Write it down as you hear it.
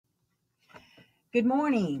Good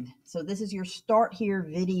morning. So this is your Start Here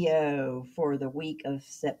video for the week of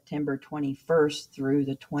September 21st through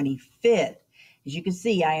the 25th. As you can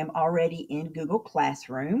see, I am already in Google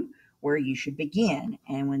Classroom where you should begin.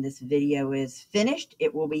 And when this video is finished,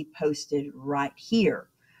 it will be posted right here.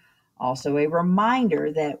 Also, a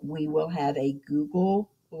reminder that we will have a Google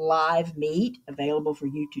Live Meet available for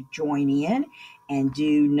you to join in and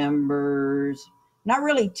do numbers, not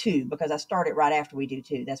really two, because I started right after we do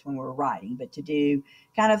two. That's when we're writing, but to do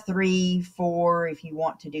kind of 3, 4, if you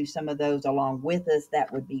want to do some of those along with us,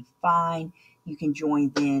 that would be fine. You can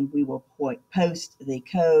join then. We will post the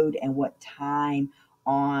code and what time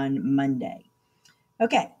on Monday.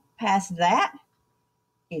 Okay, past that,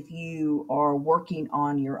 if you are working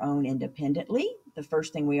on your own independently, the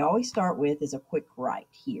first thing we always start with is a quick write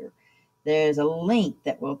here. There's a link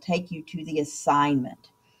that will take you to the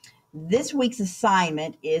assignment. This week's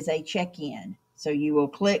assignment is a check-in. So you will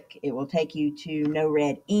click, it will take you to No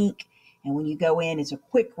Red Ink. And when you go in, it's a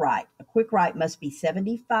quick write. A quick write must be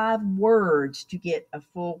 75 words to get a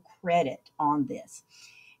full credit on this.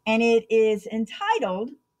 And it is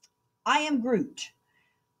entitled, I Am Groot.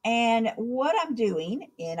 And what I'm doing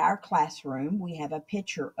in our classroom, we have a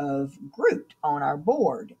picture of Groot on our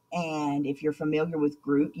board. And if you're familiar with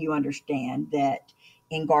Groot, you understand that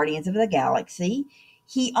in Guardians of the Galaxy,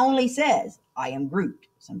 he only says, I am Groot.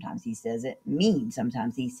 Sometimes he says it mean,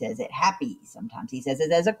 sometimes he says it happy, sometimes he says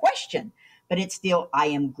it as a question, but it's still, I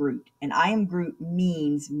am Groot. And I am Groot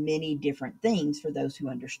means many different things for those who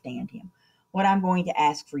understand him. What I'm going to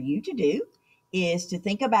ask for you to do is to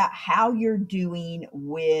think about how you're doing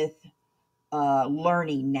with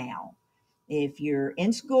learning now. If you're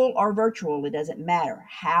in school or virtual, it doesn't matter.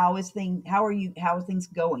 How are things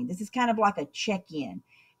going? This is kind of like a check-in.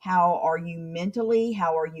 How are you mentally?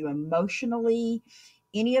 How are you emotionally?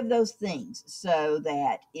 Any of those things, so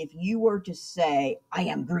that if you were to say, I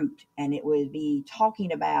am Groot, and it would be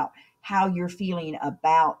talking about how you're feeling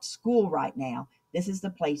about school right now, this is the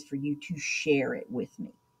place for you to share it with me.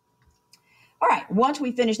 All right, once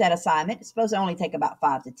we finish that assignment, it's supposed to only take about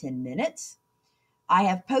 5 to 10 minutes. I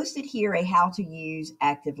have posted here a how to use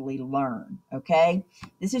Actively Learn, okay?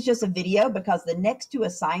 This is just a video because the next two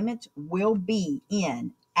assignments will be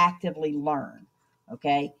in Actively Learn,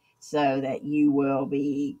 okay? So that you will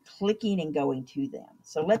be clicking and going to them.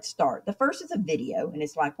 So let's start. The first is a video, and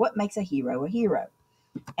it's like, what makes a hero a hero?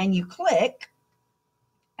 And you click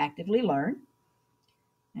Actively Learn,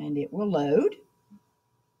 and it will load.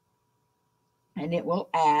 And it will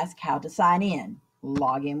ask how to sign in.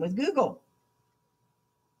 Log in with Google.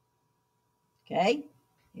 Okay.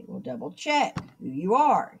 It will double check who you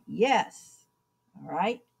are. Yes. All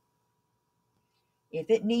right. If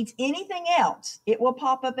it needs anything else, it will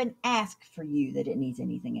pop up and ask for you that it needs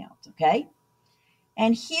anything else. Okay.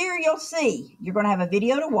 And here you'll see you're going to have a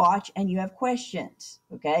video to watch and you have questions.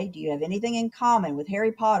 Okay. Do you have anything in common with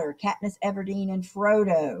Harry Potter, Katniss Everdeen, and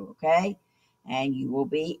Frodo? Okay. And you will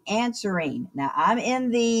be answering. Now, I'm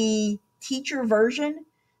in the teacher version,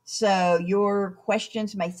 so your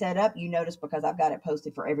questions may set up. You notice because I've got it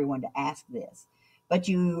posted for everyone to ask this. But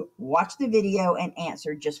you watch the video and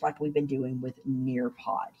answer just like we've been doing with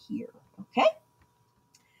Nearpod here. Okay?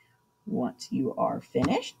 Once you are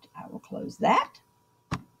finished, I will close that.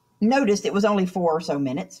 Notice it was only 4 or so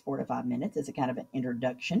minutes, 4 to 5 minutes as a kind of an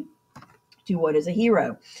introduction to what is a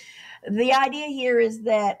hero. The idea here is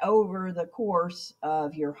that over the course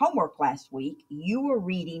of your homework last week, you were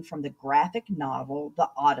reading from the graphic novel, The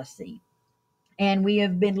Odyssey. And we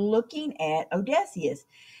have been looking at Odysseus.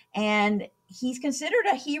 And he's considered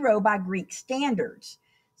a hero by Greek standards.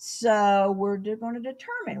 So we're going to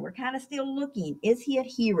determine, we're kind of still looking, is he a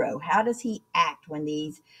hero? How does he act when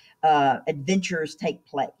these adventures take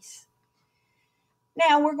place?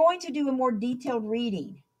 Now we're going to do a more detailed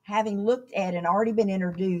reading, having looked at and already been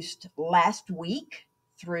introduced last week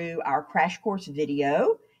through our crash course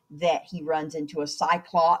video that he runs into a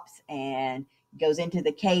cyclops and goes into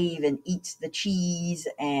the cave and eats the cheese,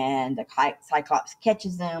 and the cyclops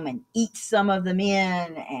catches them and eats some of them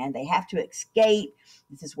in, and they have to escape.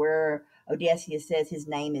 This is where Odysseus says his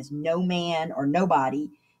name is No Man or Nobody,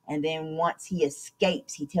 and then once he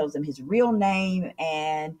escapes, he tells them his real name,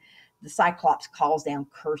 and the Cyclops calls down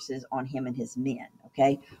curses on him and his men,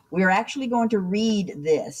 okay? We're actually going to read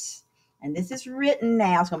this, and this is written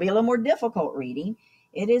now. It's going to be a little more difficult reading.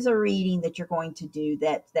 It is a reading that you're going to do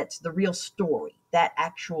that's the real story, that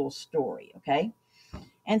actual story, okay?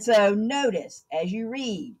 And so notice, as you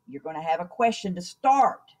read, you're going to have a question to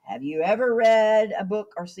start. Have you ever read a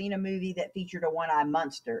book or seen a movie that featured a one-eyed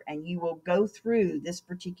monster? And you will go through this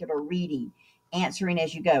particular reading answering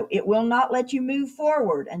as you go. It will not let you move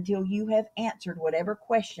forward until you have answered whatever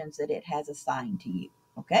questions that it has assigned to you.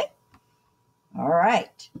 Okay? All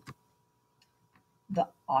right. The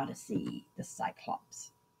Odyssey, the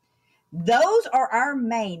Cyclops. Those are our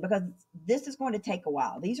main, because this is going to take a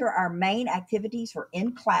while. These are our main activities for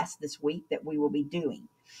in class this week that we will be doing.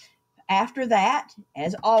 After that,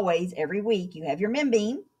 as always, every week you have your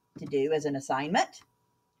MemBeam to do as an assignment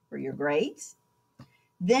for your grades.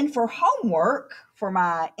 Then for homework, for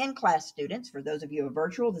my in-class students, for those of you who are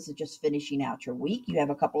virtual, this is just finishing out your week. You have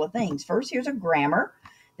a couple of things. First, here's a grammar.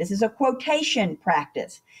 This is a quotation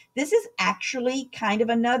practice. This is actually kind of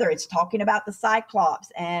another. It's talking about the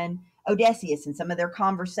Cyclops and Odysseus and some of their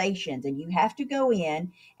conversations, and you have to go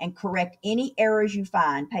in and correct any errors you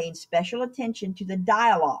find, paying special attention to the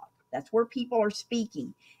dialogue. That's where people are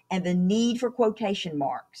speaking, and the need for quotation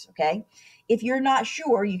marks, okay? If you're not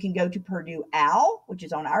sure, you can go to Purdue OWL, which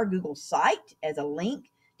is on our Google site, as a link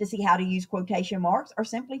to see how to use quotation marks, or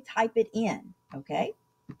simply type it in, okay?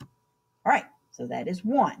 All right, so that is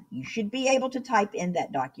one. You should be able to type in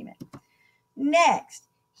that document. Next,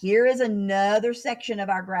 here is another section of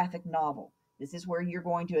our graphic novel. This is where you're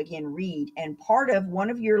going to, again, read, and part of one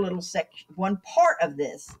of your little section, one part of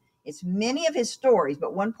this, it's many of his stories,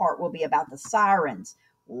 but one part will be about the sirens.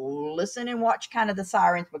 Listen and watch kind of the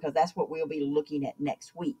sirens, because that's what we'll be looking at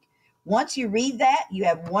next week. Once you read that, you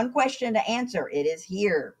have one question to answer. It is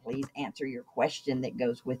here. Please answer your question that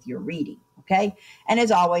goes with your reading, okay? And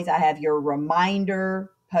as always, I have your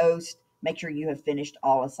reminder post. Make sure you have finished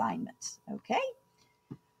all assignments, okay?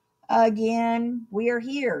 Again, we are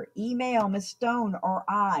here. Email Ms. Stone or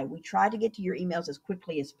I. We try to get to your emails as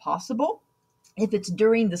quickly as possible. If it's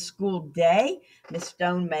during the school day, Ms.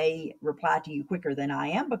 Stone may reply to you quicker than I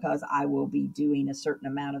am, because I will be doing a certain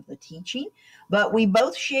amount of the teaching. But we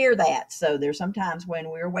both share that. So there's sometimes when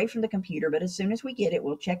we're away from the computer, but as soon as we get it,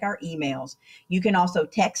 we'll check our emails. You can also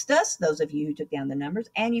text us, those of you who took down the numbers,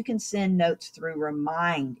 and you can send notes through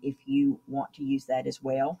Remind if you want to use that as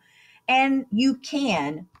well. And you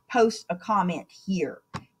can post a comment here,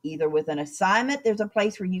 either with an assignment. There's a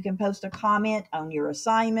place where you can post a comment on your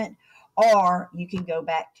assignment, or you can go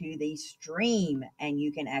back to the stream and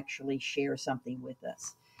you can actually share something with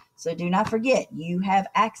us. So do not forget, you have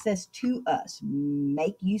access to us.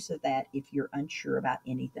 Make use of that if you're unsure about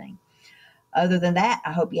anything. Other than that,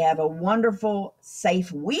 I hope you have a wonderful,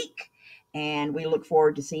 safe week, and we look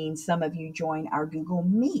forward to seeing some of you join our Google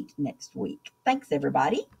Meet next week. Thanks,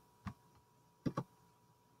 everybody.